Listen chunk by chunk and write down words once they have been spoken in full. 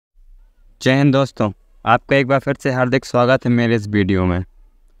जय हिंद दोस्तों, आपका एक बार फिर से हार्दिक स्वागत है मेरे इस वीडियो में।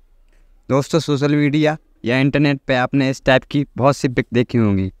 दोस्तों, सोशल मीडिया या इंटरनेट पे आपने इस टाइप की बहुत सी पिक देखी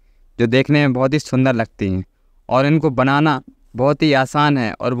होंगी जो देखने में बहुत ही सुंदर लगती हैं और इनको बनाना बहुत ही आसान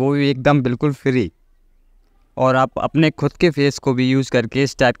है और वो भी एकदम बिल्कुल फ्री। और आप अपने खुद के फेस को भी यूज़ करके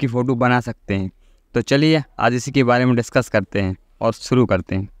इस टाइप की फ़ोटो बना सकते हैं। तो चलिए आज इसी के बारे में डिस्कस करते हैं और शुरू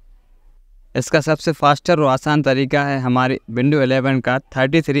करते हैं। इसका सबसे फास्टर और आसान तरीका है हमारे विंडो 11 का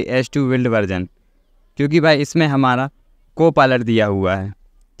 33H2 बिल्ड वर्जन, क्योंकि भाई इसमें हमारा कोपायलट दिया हुआ है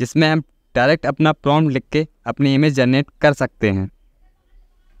जिसमें हम डायरेक्ट अपना प्रॉम्प्ट लिख के अपनी इमेज जनरेट कर सकते हैं।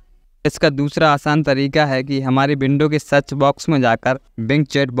 इसका दूसरा आसान तरीका है कि हमारी विंडो के सर्च बॉक्स में जाकर बिंग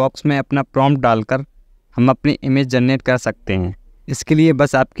चैट बॉक्स में अपना प्रॉम्प्ट डालकर हम अपनी इमेज जनरेट कर सकते हैं। इसके लिए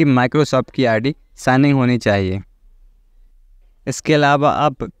बस आपकी माइक्रोसॉफ्ट की आईडी साइन इन होनी चाहिए। इसके अलावा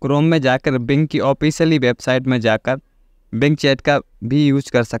आप क्रोम में जाकर बिंग की ऑफिशियली वेबसाइट में जाकर बिंग चैट का भी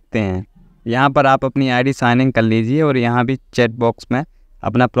यूज़ कर सकते हैं। यहाँ पर आप अपनी आईडी साइन इन कर लीजिए और यहाँ भी चैट बॉक्स में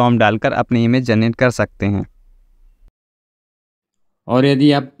अपना प्रॉम्प्ट डालकर अपनी इमेज जनरेट कर सकते हैं। और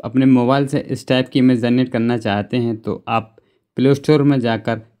यदि आप अपने मोबाइल से इस टाइप की इमेज जनरेट करना चाहते हैं तो आप प्ले स्टोर में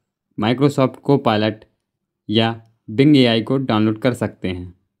जाकर माइक्रोसॉफ्ट कोपायलट या बिंग एआई को डाउनलोड कर सकते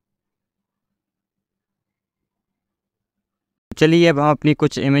हैं। चलिए अब हम अपनी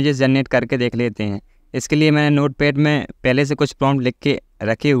कुछ इमेजेस जनरेट करके देख लेते हैं। इसके लिए मैंने नोटपैड में पहले से कुछ प्रॉम्प्ट लिख के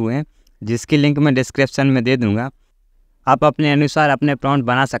रखे हुए हैं जिसकी लिंक मैं डिस्क्रिप्शन में दे दूंगा। आप अपने अनुसार अपने प्रॉम्प्ट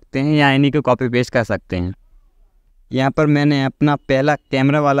बना सकते हैं या इन्हीं को कॉपी पेस्ट कर सकते हैं। यहाँ पर मैंने अपना पहला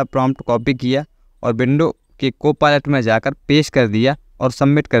कैमरा वाला प्रॉम्प्ट कॉपी किया और विंडो के कोपायलट में जाकर पेस्ट कर दिया और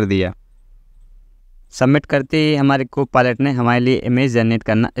सबमिट कर दिया। सबमिट करते ही हमारे कोपायलट ने हमारे लिए इमेज जनरेट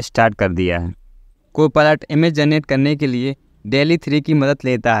करना स्टार्ट कर दिया है। कोपायलट इमेज जनरेट करने के लिए Dell-E 3 की मदद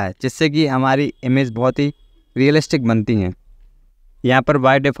लेता है जिससे कि हमारी इमेज बहुत ही रियलिस्टिक बनती हैं। यहाँ पर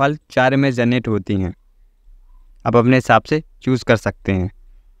बाय डिफ़ॉल्ट 4 इमेज जनरेट होती हैं, आप अपने हिसाब से चूज़ कर सकते हैं।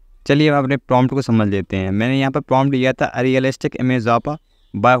 चलिए अब अपने प्रॉम्प्ट को समझ लेते हैं। मैंने यहाँ पर प्रॉम्प्ट दिया था realistic image of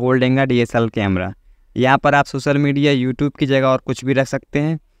by holding a DSLR camera. यहाँ पर आप सोशल मीडिया यूट्यूब की जगह और कुछ भी रख सकते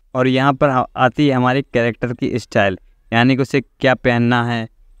हैं। और यहाँ पर आती है हमारी कैरेक्टर की स्टाइल, यानी कि उसे क्या पहनना है,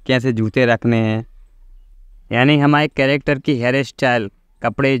 कैसे जूते रखने हैं, यानी हमारे कैरेक्टर की हेयर स्टाइल,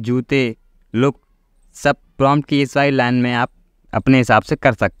 कपड़े, जूते, लुक सब प्रॉम्प्ट की इस वाली लाइन में आप अपने हिसाब से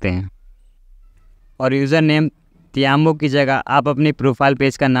कर सकते हैं। और यूज़र नेम तियामो की जगह आप अपनी प्रोफाइल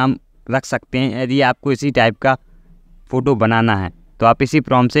पेज का नाम रख सकते हैं। यदि आपको इसी टाइप का फ़ोटो बनाना है तो आप इसी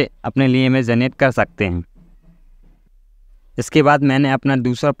प्रॉम्प्ट से अपने लिए इमेज जनरेट कर सकते हैं। इसके बाद मैंने अपना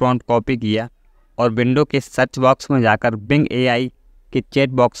दूसरा प्रॉम्प्ट कॉपी किया और विंडो के सर्च बॉक्स में जाकर बिंग एआई के चैट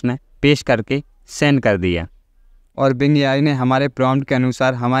बॉक्स में पेस्ट करके सेंड कर दिया और बिंग एआई ने हमारे प्रॉम्प्ट के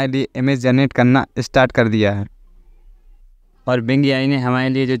अनुसार हमारे लिए इमेज जनरेट करना स्टार्ट कर दिया है। और बिंग एआई ने हमारे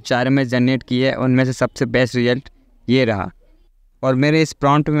लिए जो 4 इमेज जनरेट की है उनमें से सबसे बेस्ट रिजल्ट ये रहा। और मेरे इस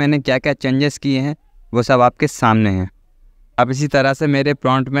प्रॉम्प्ट में मैंने क्या क्या चेंजेस किए हैं वो सब आपके सामने हैं। आप इसी तरह से मेरे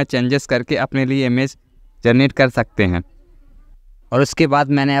प्रॉम्प्ट में चेंजेस करके अपने लिए इमेज जनरेट कर सकते हैं। और उसके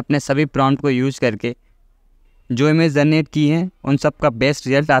बाद मैंने अपने सभी प्रॉम्प्ट को यूज़ करके जो इमेज जनरेट की हैं उन सब का बेस्ट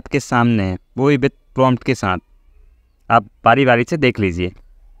रिजल्ट आपके सामने है, वो भी विद प्रॉम्प्ट के साथ। आप बारी बारी से देख लीजिए।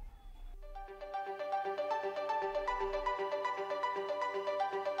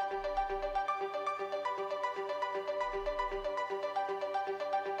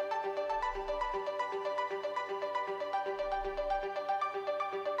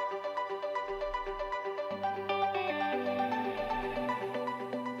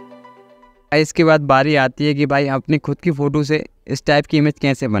 इसके बाद बारी आती है कि भाई अपनी खुद की फ़ोटो से इस टाइप की इमेज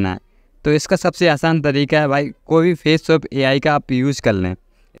कैसे बनाएं। तो इसका सबसे आसान तरीका है भाई कोई भी फेस स्वैप एआई का आप यूज़ कर लें।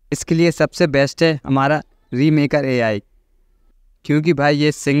 इसके लिए सबसे बेस्ट है हमारा रीमेकर एआई, क्योंकि भाई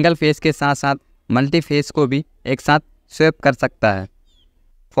ये सिंगल फेस के साथ साथ मल्टी फेस को भी एक साथ स्वैप कर सकता है।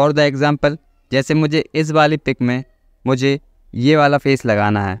 फॉर द एग्ज़ाम्पल, जैसे मुझे इस वाली पिक में मुझे ये वाला फेस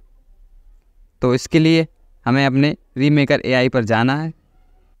लगाना है तो इसके लिए हमें अपने रीमेकर एआई पर जाना है।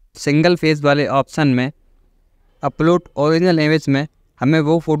 सिंगल फेस वाले ऑप्शन में अपलोड ओरिजिनल इमेज में हमें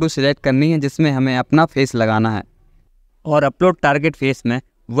वो फ़ोटो सिलेक्ट करनी है जिसमें हमें अपना फेस लगाना है, और अपलोड टारगेट फेस में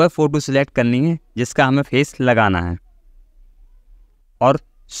वह फ़ोटो सिलेक्ट करनी है जिसका हमें फेस लगाना है और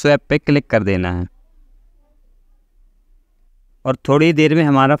स्वैप पे क्लिक कर देना है। और थोड़ी देर में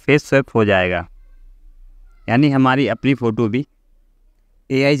हमारा फेस स्वैप हो जाएगा, यानी हमारी अपनी फ़ोटो भी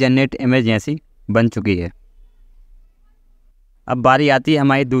एआई जनरेट इमेज जैसी बन चुकी है। अब बारी आती है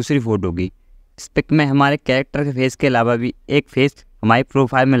हमारी दूसरी फ़ोटो की। इस पिक में हमारे कैरेक्टर के फेस के अलावा भी एक फेस हमारी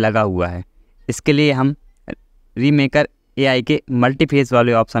प्रोफाइल में लगा हुआ है। इसके लिए हम रीमेकर एआई के मल्टी फेस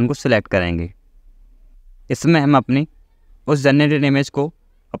वाले ऑप्शन को सिलेक्ट करेंगे। इसमें हम अपनी उस जनरेटेड इमेज को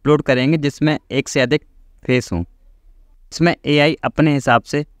अपलोड करेंगे जिसमें एक से अधिक फेस हों। इसमें AI अपने हिसाब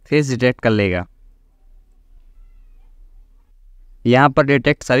से फेस डिटेक्ट कर लेगा। यहाँ पर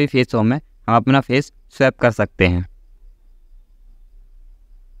डिटेक्ट सभी फेसों में हम अपना फेस स्वैप कर सकते हैं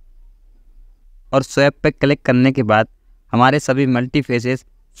और स्वैप पर क्लिक करने के बाद हमारे सभी मल्टी फेसेस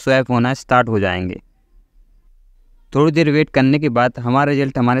स्वैप होना स्टार्ट हो जाएंगे। थोड़ी देर वेट करने के बाद हमारा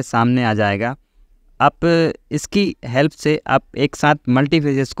रिजल्ट हमारे सामने आ जाएगा। आप इसकी हेल्प से आप एक साथ मल्टी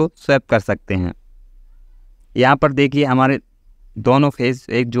फेसेस को स्वैप कर सकते हैं। यहाँ पर देखिए हमारे दोनों फेस,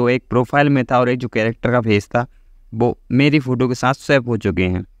 एक प्रोफाइल में था और एक जो कैरेक्टर का फेस था, वो मेरी फ़ोटो के साथ स्वैप हो चुके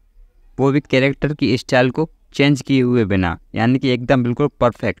हैं, वो भी कैरेक्टर की स्टाइल को चेंज किए हुए बिना, यानी कि एकदम बिल्कुल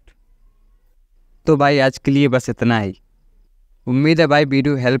परफेक्ट। तो भाई आज के लिए बस इतना ही। उम्मीद है भाई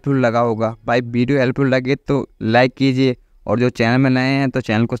वीडियो हेल्पफुल लगा होगा। भाई वीडियो हेल्पफुल लगे तो लाइक कीजिए और जो चैनल में नए हैं तो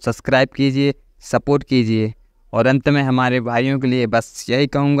चैनल को सब्सक्राइब कीजिए, सपोर्ट कीजिए। और अंत में हमारे भाइयों के लिए बस यही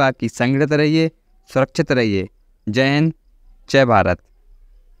कहूँगा कि संगठित रहिए, सुरक्षित रहिए। जय हिंद, जय भारत।